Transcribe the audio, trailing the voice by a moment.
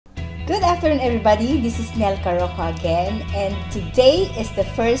Good afternoon, everybody. This is Nelca Roco again, and today is the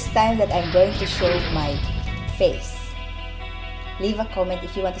first time that I'm going to show my face. Leave a comment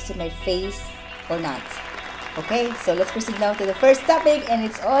if you want to see my face or not. Okay, so let's proceed now to the first topic, and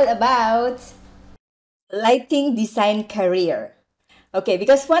it's all about lighting design career. Okay,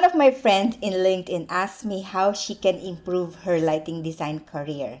 because one of my friends in LinkedIn asked me how she can improve her lighting design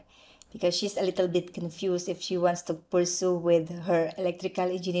career, because she's a little bit confused if she wants to pursue with her electrical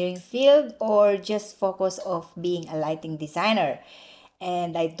engineering field or just focus of being a lighting designer.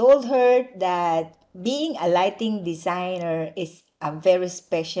 And I told her that being a lighting designer is a very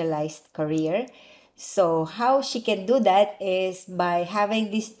specialized career. So how she can do that is by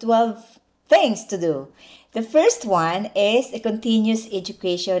having these 12 things to do. The first one is a continuous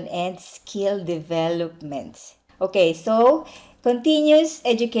education and skill development. Okay, so continuous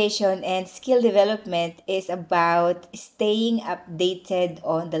education and skill development is about staying updated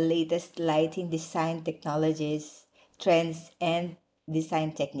on the latest lighting design technologies, trends, and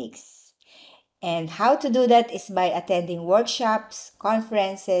design techniques. And how to do that is by attending workshops,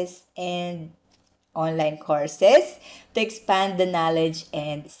 conferences, and online courses to expand the knowledge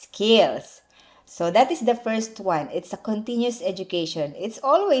and skills. So that is the first one. It's a continuous education. It's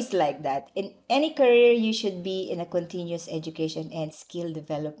always like that. In any career, you should be in a continuous education and skill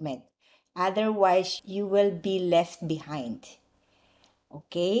development. Otherwise, you will be left behind.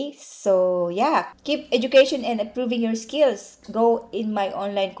 Okay, so yeah, keep education and improving your skills. Go in my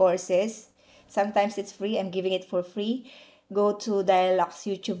online courses. Sometimes it's free, I'm giving it for free. Go to Dialogue's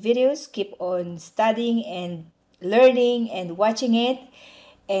YouTube videos, keep on studying and learning and watching it,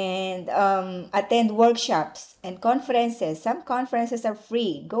 and attend workshops and conferences. Some conferences are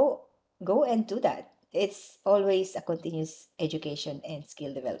free. Go and do that. It's always a continuous education and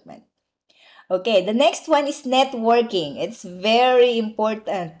skill development. Okay, the next one is networking. It's very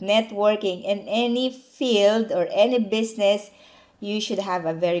important. Networking in any field or any business, you should have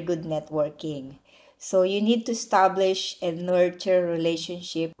a very good networking. So you need to establish and nurture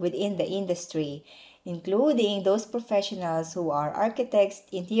relationship within the industry, including those professionals who are architects,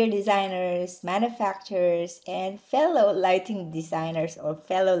 interior designers, manufacturers, and fellow lighting designers or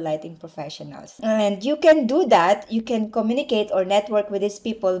fellow lighting professionals. And you can do that. You can communicate or network with these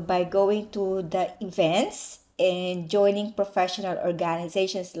people by going to the events and joining professional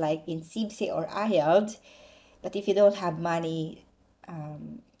organizations like in CBC or IELD. But if you don't have money,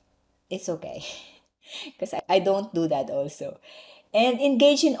 it's okay. Because I don't do that also. And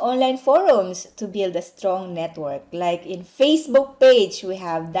engage in online forums to build a strong network. Like in Facebook page, we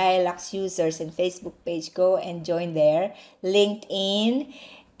have Dialogues users in Facebook page. Go and join there. LinkedIn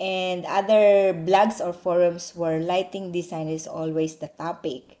and other blogs or forums where lighting design is always the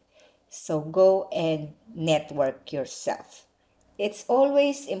topic. So go and network yourself. It's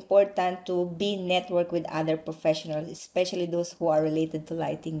always important to be network with other professionals, especially those who are related to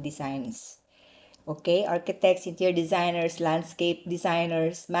lighting designs. Okay, architects, interior designers, landscape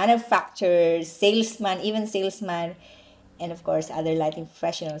designers, manufacturers, salesman, even salesman, and of course other lighting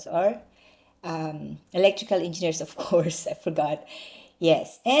professionals or electrical engineers, of course. I forgot.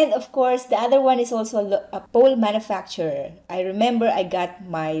 Yes, and of course the other one is also a pole manufacturer. I remember I got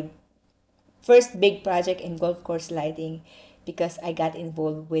my first big project in golf course lighting because I got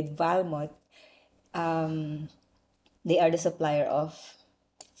involved with Valmont. They are the supplier of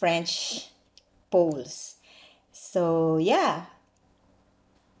French poles. So yeah,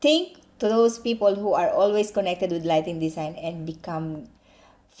 think to those people who are always connected with lighting design and become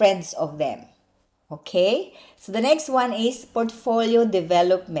friends of them. Okay, so the next one is portfolio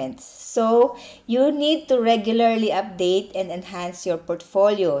development. So you need to regularly update and enhance your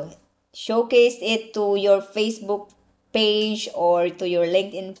portfolio. Showcase it to your Facebook page or to your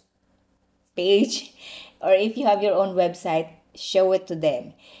LinkedIn page, or if you have your own website, show it to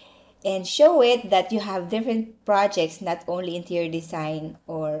them. And show it that you have different projects, not only interior design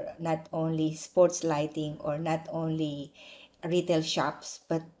or not only sports lighting or not only retail shops,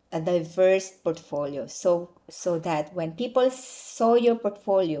 but a diverse portfolio. So that when people saw your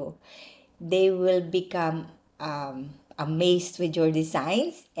portfolio, they will become amazed with your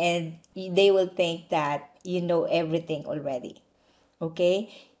designs and they will think that you know everything already. Okay,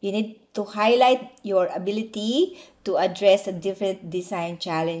 you need to highlight your ability to address the different design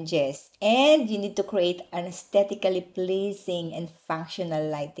challenges, and you need to create an aesthetically pleasing and functional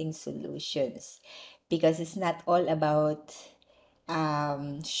lighting solutions, because it's not all about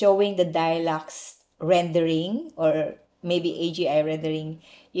showing the dialogues rendering or maybe AGI rendering.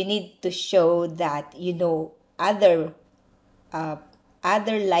 You need to show that you know uh,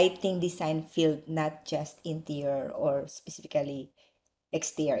 other lighting design field, not just interior or specifically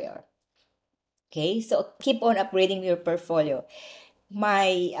exterior. Okay, so keep on upgrading your portfolio.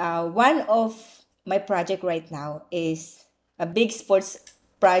 My one of my project right now is a big sports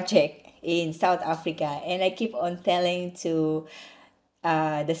project in South Africa, and I keep on telling to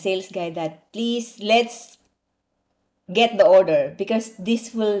the sales guy that please let's get the order because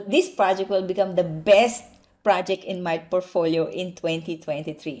this project will become the best project in my portfolio in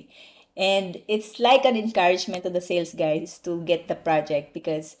 2023. And it's like an encouragement to the sales guys to get the project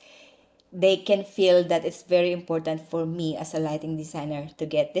because they can feel that it's very important for me as a lighting designer to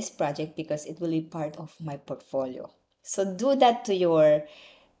get this project because it will be part of my portfolio. So do that to your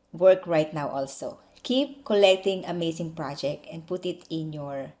work right now also. Keep collecting amazing project and put it in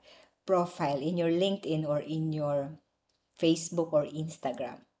your profile, in your LinkedIn or in your Facebook or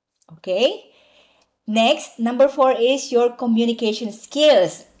Instagram. Okay? Next, number 4 is your communication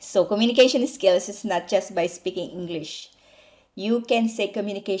skills. So communication skills is not just by speaking English. You can say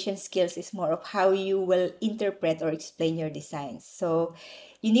communication skills is more of how you will interpret or explain your designs. So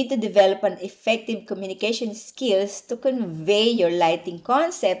you need to develop an effective communication skills to convey your lighting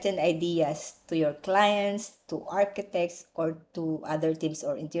concept and ideas to your clients, to architects, or to other teams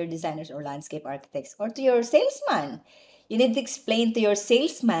or interior designers or landscape architects, or to your salesman. You need to explain to your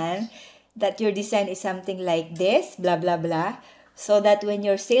salesman that your design is something like this, blah, blah, blah, so that when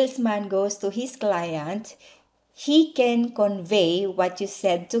your salesman goes to his client, he can convey what you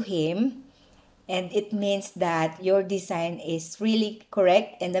said to him, and it means that your design is really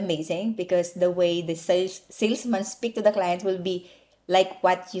correct and amazing because the way the salesman speak to the client will be like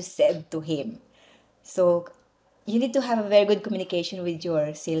what you said to him. So you need to have a very good communication with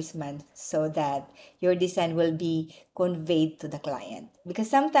your salesman so that your design will be conveyed to the client. Because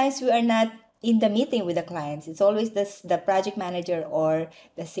sometimes we are not in the meeting with the clients. It's always the project manager or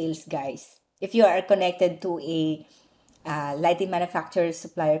the sales guys. If you are connected to a lighting manufacturer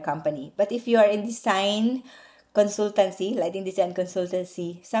supplier company. But if you are in design consultancy, lighting design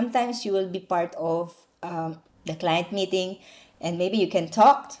consultancy, sometimes you will be part of the client meeting and maybe you can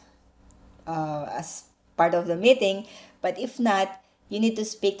talk as part of the meeting. But if not, you need to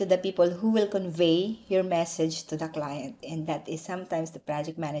speak to the people who will convey your message to the client. And that is sometimes the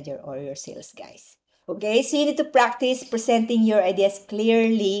project manager or your sales guys. Okay, so you need to practice presenting your ideas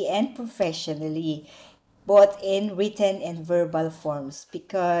clearly and professionally, both in written and verbal forms,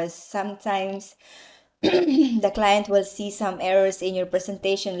 because sometimes the client will see some errors in your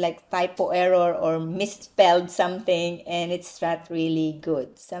presentation, like typo error or misspelled something, and it's not really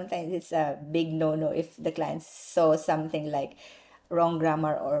good. Sometimes it's a big no-no if the client saw something like wrong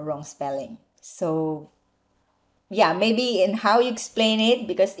grammar or wrong spelling. So yeah, maybe in how you explain it,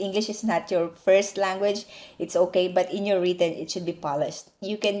 because English is not your first language, it's okay, but in your written it should be polished.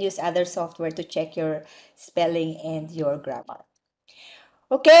 You can use other software to check your spelling and your grammar.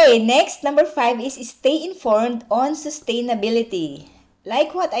 Okay, next, number 5 is stay informed on sustainability.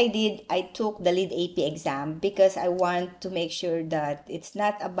 Like what I did, I took the lead AP exam because I want to make sure that it's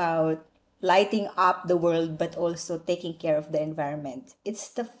not about lighting up the world but also taking care of the environment. It's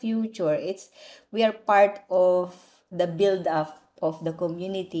the future. We are part of the build up of the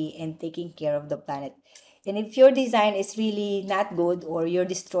community and taking care of the planet. And if your design is really not good or you're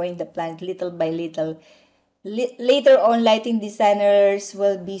destroying the planet little by little, later on lighting designers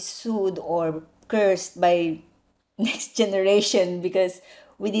will be sued or cursed by next generation because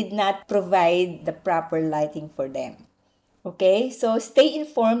we did not provide the proper lighting for them. Okay, so stay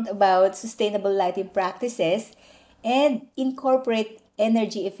informed about sustainable lighting practices and incorporate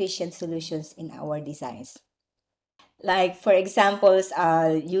energy efficient solutions in our designs. Like, for examples,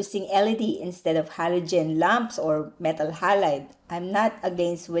 using LED instead of halogen lamps or metal halide. I'm not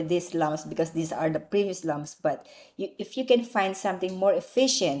against with these lamps because these are the previous lamps, but if you can find something more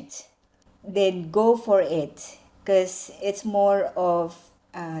efficient, then go for it because it's more of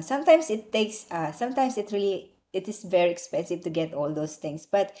sometimes it is very expensive to get all those things,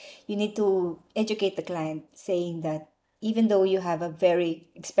 but you need to educate the client saying that even though you have a very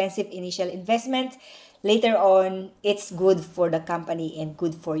expensive initial investment, later on it's good for the company and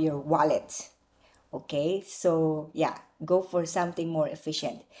good for your wallet. Okay, so yeah, go for something more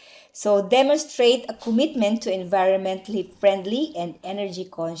efficient. So demonstrate a commitment to environmentally friendly and energy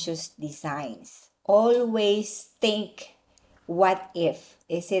conscious designs. Always think, what if?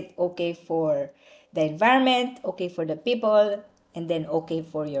 Is it okay for the environment, okay for the people, and then okay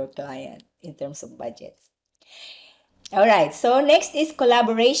for your client in terms of budget? All right, so next is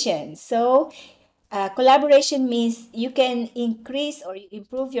collaboration. So collaboration means you can increase or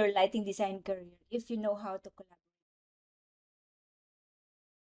improve your lighting design career if you know how to collaborate